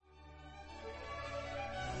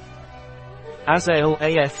Azeol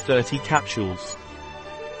AF30 Capsules.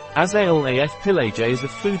 Azeol AF PILEJE is a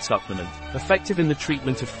food supplement, effective in the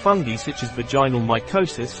treatment of fungi such as vaginal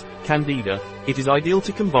mycosis, candida. It is ideal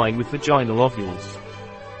to combine with vaginal ovules.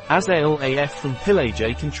 Azeol AF from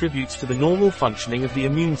PILEJE contributes to the normal functioning of the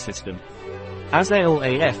immune system. Azeol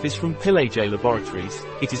AF is from PILEJE Laboratories.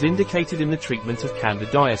 It is indicated in the treatment of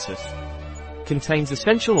candidiasis. Contains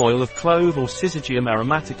essential oil of clove or Syzygium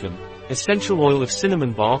aromaticum, essential oil of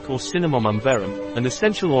cinnamon bark or Cinnamomum verum, and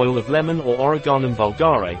essential oil of lemon or Oreganum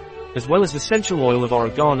vulgare, as well as essential oil of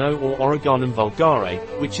oregano or Oreganum vulgare,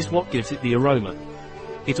 which is what gives it the aroma.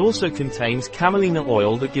 It also contains camelina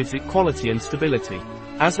oil that gives it quality and stability.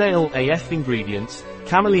 Azeol AF ingredients: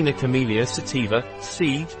 Camelina camellia sativa,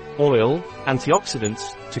 seed, oil,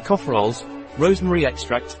 antioxidants, tocopherols, rosemary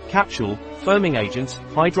extract, capsule, firming agents,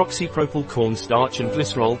 hydroxypropyl cornstarch and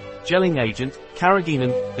glycerol, gelling agent,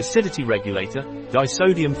 carrageenan, acidity regulator,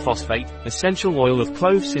 disodium phosphate, essential oil of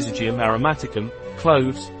clove Syzygium aromaticum,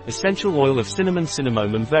 cloves, essential oil of cinnamon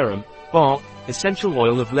Cinnamomum verum, bark, essential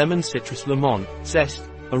oil of lemon Citrus lemon, zest,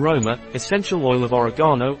 aroma, essential oil of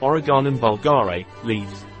oregano Oreganum vulgare,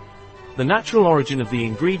 leaves. The natural origin of the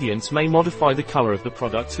ingredients may modify the color of the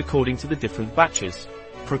products according to the different batches.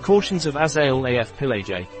 Precautions of Azeol AF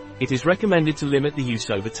PILEJE. It is recommended to limit the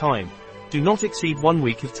use over time. Do not exceed 1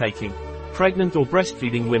 week of taking. Pregnant or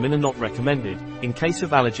breastfeeding women are not recommended, in case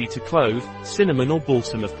of allergy to clove, cinnamon or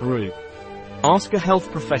balsam of Peru. Ask a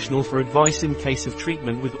health professional for advice in case of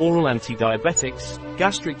treatment with oral anti-diabetics,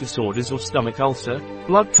 gastric disorders or stomach ulcer,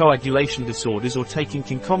 blood coagulation disorders or taking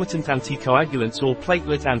concomitant anticoagulants or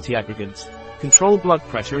platelet antiaggregants. Control blood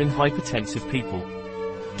pressure in hypertensive people.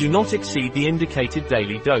 Do not exceed the indicated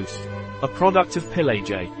daily dose. A product of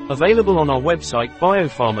PILEJE. Available on our website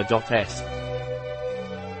biopharma.s.